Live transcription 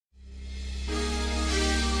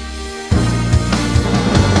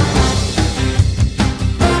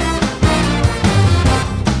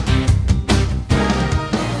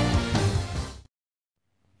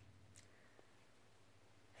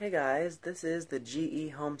guys, this is the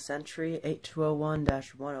GE Home Sentry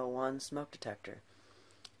 8201-101 smoke detector.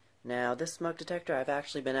 Now this smoke detector I've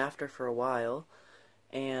actually been after for a while,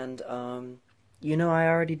 and you know, I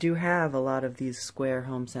already do have a lot of these square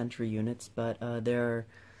Home Sentry units, but there are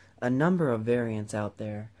a number of variants out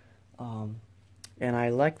there, and I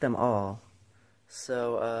like them all.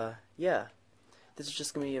 So yeah, this is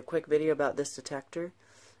just going to be a quick video about this detector,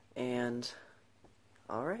 and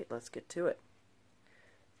alright, let's get to it.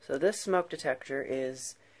 So this smoke detector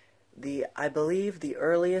is I believe the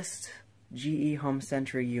earliest GE Home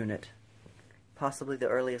Sentry unit. Possibly the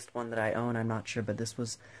earliest one that I own, I'm not sure, but this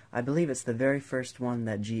was, I believe it's the very first one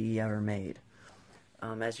that GE ever made.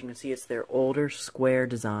 As you can see, it's their older square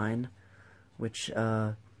design, which,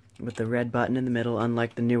 with the red button in the middle,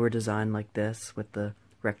 unlike the newer design like this, with the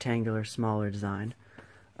rectangular, smaller design.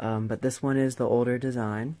 But this one is the older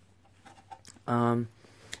design.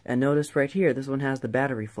 And notice right here, this one has the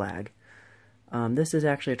battery flag. This is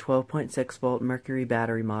actually a 12.6 volt Mercury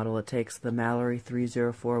battery model. It takes the Mallory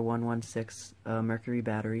 304116 Mercury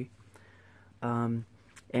battery. And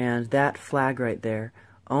that flag right there,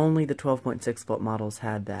 only the 12.6 volt models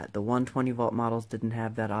had that. The 120 volt models didn't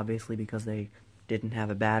have that, obviously, because they didn't have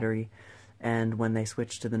a battery. And when they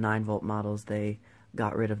switched to the 9 volt models, they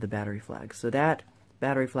got rid of the battery flag. So that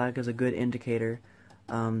battery flag is a good indicator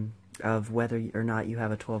of whether or not you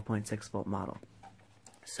have a 12.6 volt model.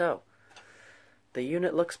 So the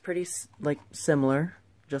unit looks pretty similar,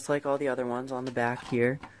 just like all the other ones. On the back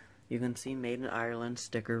here you can see Made in Ireland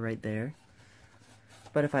sticker right there.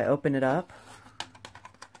 But if I open it up,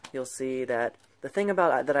 you'll see that the thing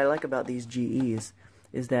that I like about these GEs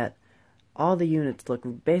is that all the units look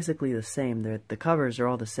basically the same. The covers are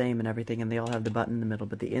all the same and everything, and they all have the button in the middle,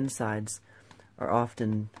 but the insides are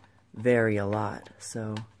often vary a lot.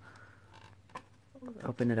 So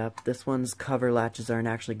open it up. This one's cover latches are in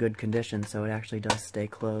actually good condition, so it actually does stay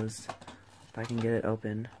closed. If I can get it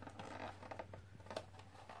open.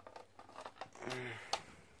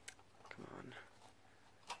 Come on.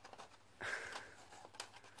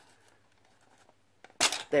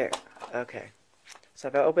 There. Okay. So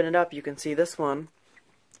if I open it up, you can see this one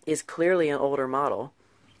is clearly an older model.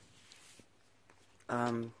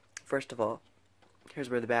 First of all, here's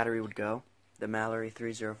where the battery would go. The Mallory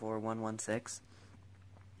 304116.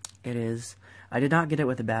 It is. I did not get it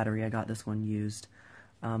with a battery. I got this one used.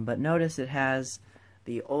 But notice it has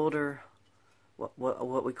the older,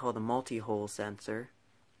 what we call the multi-hole sensor,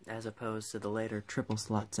 as opposed to the later triple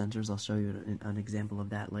slot sensors. I'll show you an example of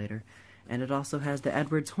that later. And it also has the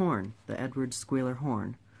Edwards horn, the Edwards squealer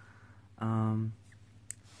horn.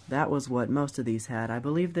 That was what most of these had. I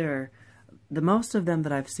believe the most of them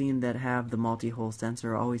that I've seen that have the multi-hole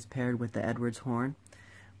sensor are always paired with the Edwards horn.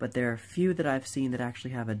 But there are a few that I've seen that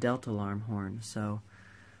actually have a delta alarm horn, so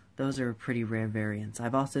those are pretty rare variants.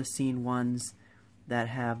 I've also seen ones that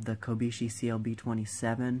have the Kobishi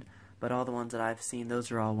CLB27, but all the ones that I've seen, those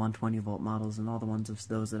are all 120 volt models, and all the ones of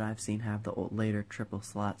those that I've seen have the later triple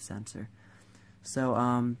slot sensor.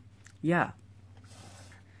 So, yeah.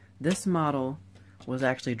 This model was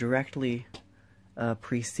actually directly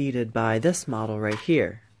preceded by this model right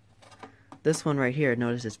here. This one right here,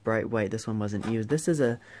 notice it's bright white. This one wasn't used. This is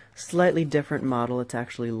a slightly different model. It's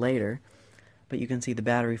actually later, but you can see the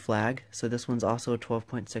battery flag. So this one's also a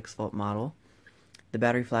 12.6 volt model. The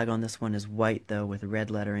battery flag on this one is white, though, with red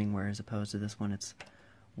lettering, whereas opposed to this one it's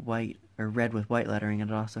white, or red with white lettering, and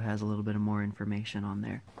it also has a little bit of more information on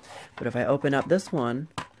there. But if I open up this one,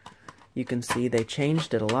 you can see they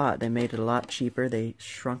changed it a lot. They made it a lot cheaper. They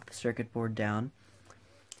shrunk the circuit board down.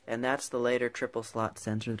 And that's the later triple slot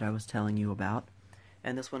sensor that I was telling you about.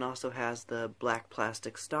 And this one also has the black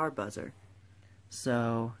plastic star buzzer.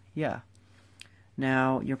 So, yeah.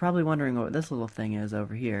 Now, you're probably wondering what this little thing is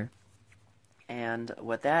over here. And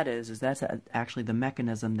what that is that's actually the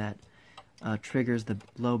mechanism that triggers the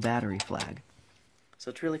low battery flag. So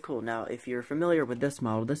it's really cool. Now, if you're familiar with this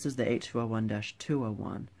model, this is the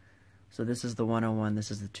 8201-201. So this is the 101,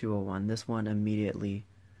 this is the 201. This one immediately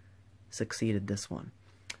succeeded this one.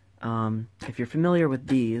 If you're familiar with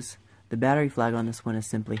these, the battery flag on this one is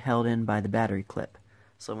simply held in by the battery clip.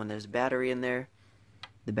 So when there's battery in there,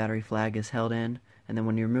 the battery flag is held in, and then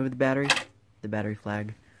when you remove the battery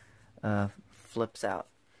flag flips out.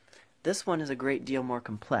 This one is a great deal more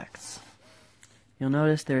complex. You'll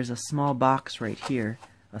notice there's a small box right here,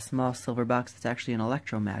 a small silver box that's actually an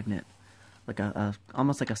electromagnet, like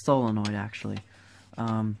almost like a solenoid actually,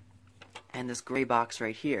 and this gray box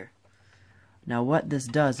right here. Now what this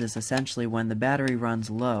does is essentially when the battery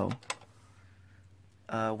runs low,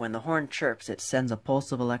 when the horn chirps, it sends a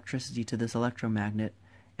pulse of electricity to this electromagnet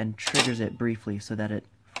and triggers it briefly so that it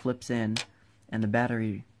flips in, and the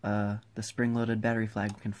battery, the spring-loaded battery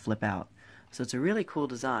flag can flip out. So it's a really cool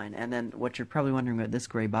design. And then what you're probably wondering about this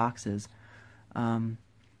gray box is,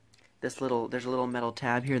 there's a little metal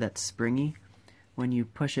tab here that's springy. When you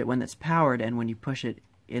push it, when it's powered, and when you push it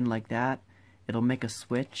in like that, it'll make a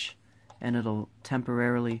switch, and it'll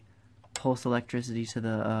temporarily pulse electricity to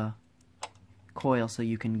the coil, so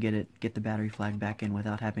you can get the battery flag back in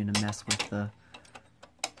without having to mess with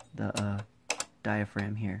the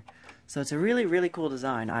diaphragm here. So it's a really, really cool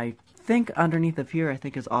design. I think underneath of here, I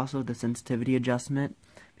think is also the sensitivity adjustment,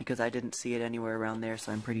 because I didn't see it anywhere around there,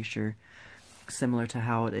 so I'm pretty sure, similar to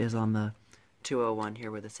how it is on the 201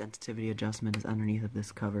 here, where the sensitivity adjustment is underneath of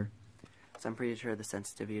this cover. So I'm pretty sure the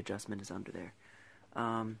sensitivity adjustment is under there.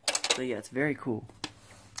 So yeah, it's very cool.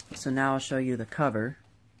 So now I'll show you the cover.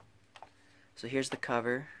 So here's the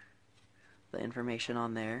cover, the information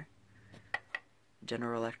on there.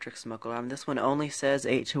 General Electric smoke alarm. This one only says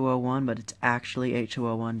 8201, but it's actually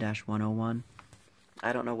 8201-101.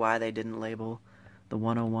 I don't know why they didn't label the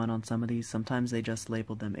 101 on some of these. Sometimes they just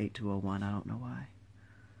labeled them 8201. I don't know why.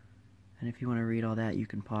 And if you want to read all that, you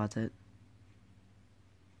can pause it.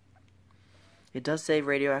 It does say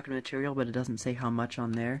radioactive material, but it doesn't say how much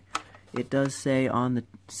on there. It does say on the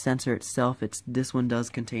sensor itself, this one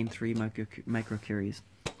does contain 3 microcuries.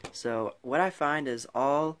 So what I find is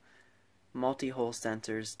all multi-hole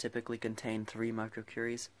sensors typically contain 3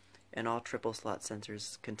 microcuries, and all triple slot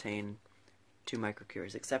sensors contain 2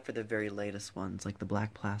 microcuries, except for the very latest ones, like the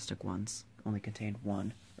black plastic ones, only contain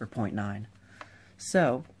 1 or 0.9.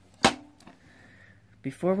 So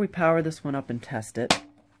before we power this one up and test it,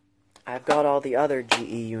 I've got all the other GE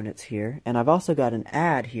units here, and I've also got an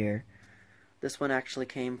ad here. This one actually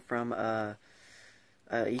came from a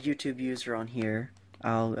YouTube user on here.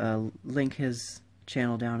 I'll link his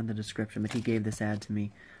channel down in the description, but he gave this ad to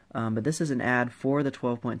me. But this is an ad for the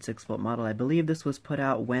 12.6 volt model. I believe this was put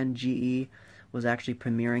out when GE was actually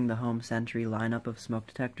premiering the Home Sentry lineup of smoke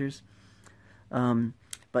detectors.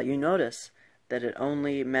 But you notice that it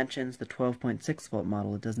only mentions the 12.6 volt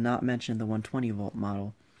model. It does not mention the 120 volt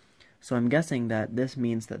model. So I'm guessing that this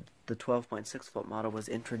means that the 12.6 volt model was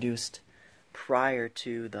introduced prior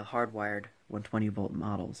to the hardwired 120 volt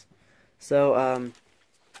models. So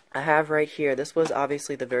I have right here, this was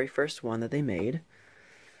obviously the very first one that they made.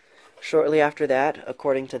 Shortly after that,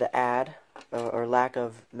 according to the ad, or lack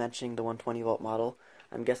of mentioning the 120 volt model,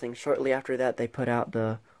 I'm guessing shortly after that they put out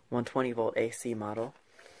the 120 volt AC model.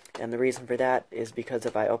 And the reason for that is because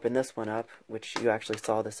if I open this one up, which you actually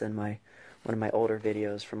saw this in one of my older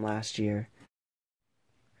videos from last year,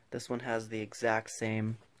 this one has the exact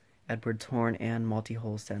same Edwards horn and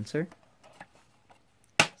multi-hole sensor.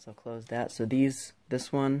 So close that. So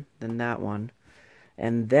this one, then that one,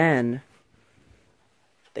 and then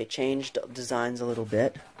they changed designs a little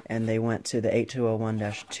bit, and they went to the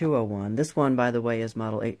 8201-201. This one, by the way, is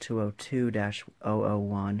model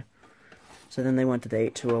 8202-001. So then they went to the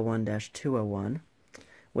 8201-201,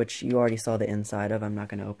 which you already saw the inside of. I'm not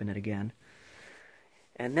going to open it again.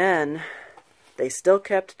 And then they still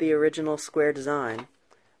kept the original square design,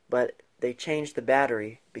 but they changed the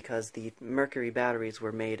battery because the Mercury batteries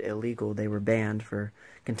were made illegal. They were banned for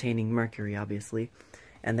containing mercury, obviously.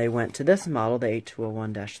 And they went to this model, the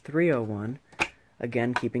 8201-301,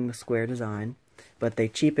 again keeping the square design, but they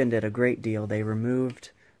cheapened it a great deal. They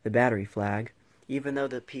removed the battery flag, even though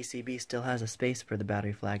the PCB still has a space for the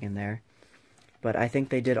battery flag in there. But I think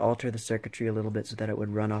they did alter the circuitry a little bit so that it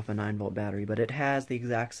would run off a 9-volt battery. But it has the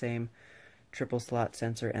exact same triple slot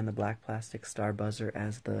sensor and the black plastic star buzzer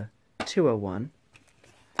as the 201.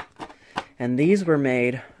 And these were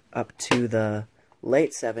made up to the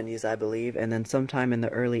late 70s, I believe, and then sometime in the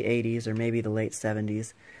early 80s or maybe the late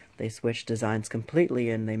 70s, they switched designs completely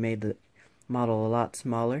and they made the model a lot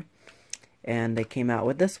smaller. And they came out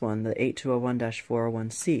with this one, the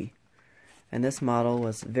 8201-401C. And this model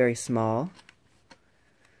was very small.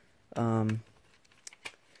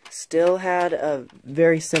 Still had a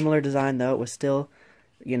very similar design, though. It was still,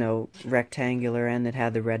 you know, rectangular, and it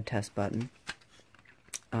had the red test button.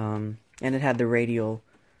 And it had the radial,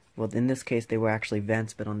 well, in this case they were actually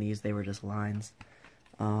vents, but on these they were just lines.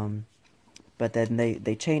 But then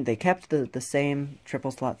they changed. They kept the same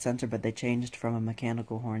triple slot sensor, but they changed from a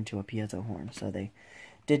mechanical horn to a piezo horn. So they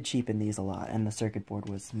did cheapen these a lot, and the circuit board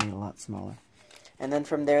was made a lot smaller. And then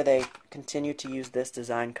from there they continued to use this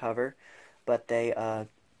design cover, but they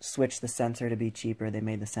switched the sensor to be cheaper. They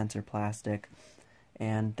made the sensor plastic,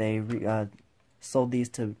 and they sold these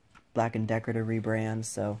to Black & Decker to rebrand.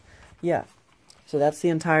 So yeah, so that's the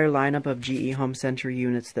entire lineup of GE Home Sentry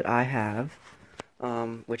units that I have.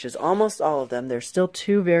 which is almost all of them. There's still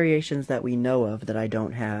 2 variations that we know of that I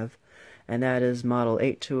don't have, and that is model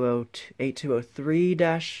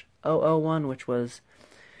 8203-001, which was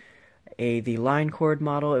the line cord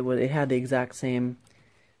model. It had the exact same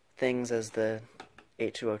things as the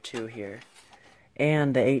 8202 here,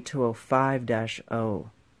 and the 8205-0,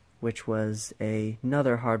 which was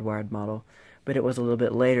another hardwired model, but it was a little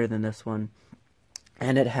bit later than this one,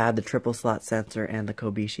 and it had the triple slot sensor and the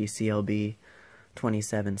Kobishi CLB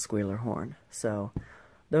 27 squealer horn. So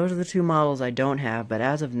those are the 2 models I don't have, but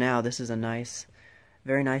as of now, this is a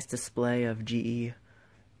very nice display of GE's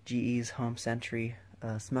Home Sentry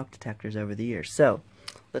smoke detectors over the years. So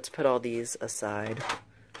let's put all these aside,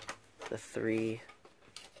 the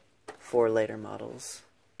 4 later models,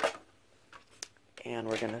 and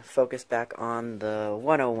we're going to focus back on the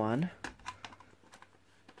 101.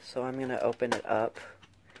 So I'm going to open it up,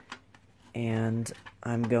 and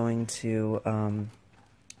I'm going to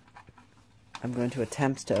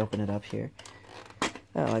attempt to open it up here.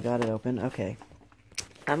 Oh, I got it open. Okay.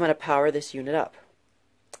 I'm going to power this unit up.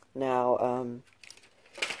 Now,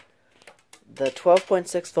 the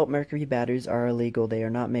 12.6 volt Mercury batteries are illegal. They are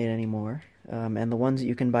not made anymore. And the ones that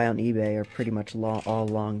you can buy on eBay are pretty much all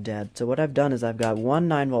long dead. So what I've done is I've got one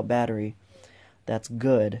 9 volt battery that's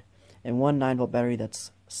good, and one 9 volt battery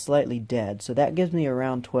that's slightly dead. So that gives me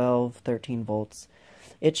around 12, 13 volts.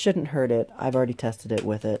 It shouldn't hurt it. I've already tested it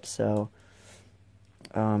with it, so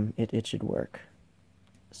it should work.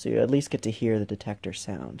 So you at least get to hear the detector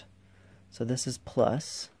sound. So this is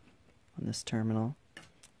plus on this terminal,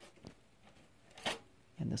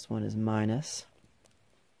 and this one is minus.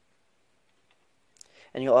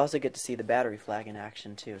 And you'll also get to see the battery flag in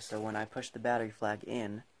action too. So when I push the battery flag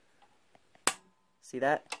in, see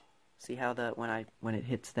that? See how when it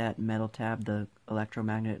hits that metal tab, the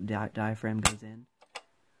electromagnet diaphragm goes in?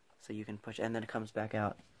 So you can push, and then it comes back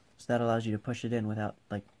out. So that allows you to push it in without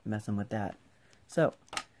like messing with that. So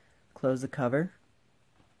close the cover.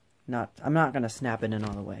 I'm not going to snap it in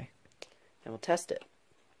all the way. And we'll test it.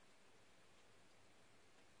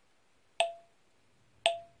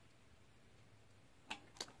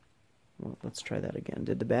 Well, let's try that again.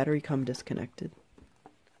 Did the battery come disconnected?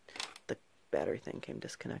 The battery thing came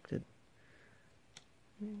disconnected.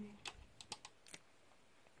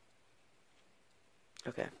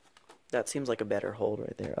 Okay. That seems like a better hold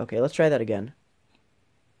right there. Okay, let's try that again.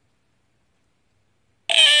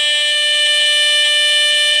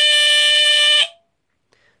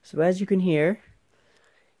 So as you can hear,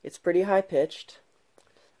 it's pretty high-pitched.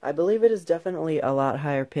 I believe it is definitely a lot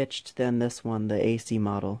higher pitched than this one, the AC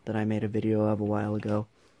model, that I made a video of a while ago.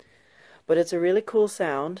 But it's a really cool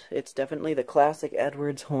sound. It's definitely the classic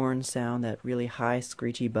Edwards horn sound, that really high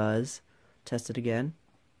screechy buzz. Test it again.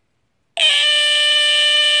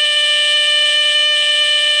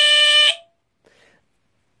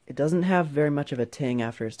 It doesn't have very much of a ting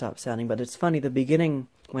after it stops sounding, but it's funny, the beginning,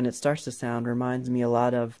 when it starts to sound, reminds me a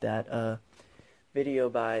lot of that old video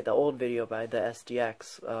by the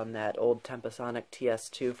SDX, that old Tempasonic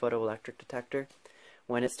TS2 photoelectric detector.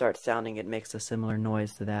 When it starts sounding, it makes a similar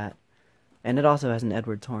noise to that. And it also has an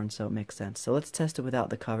Edwards horn, so it makes sense. So let's test it without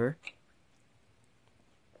the cover.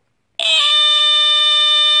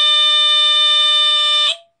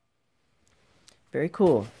 Very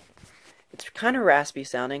cool. It's kind of raspy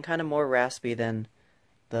sounding, kind of more raspy than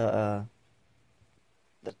the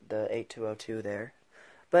 8202 there.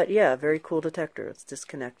 But yeah, very cool detector. Let's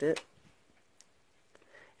disconnect it.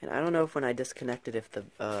 And I don't know if when I disconnect it, if the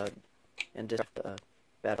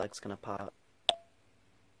battery light's gonna pop out.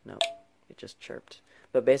 No, it just chirped.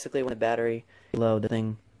 But basically, when the battery is low, the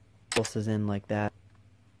thing pulses in like that.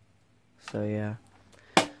 So yeah.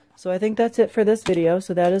 So I think that's it for this video.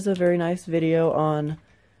 So that is a very nice video on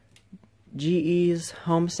GE's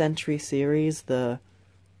Home Sentry series, the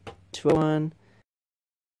 201,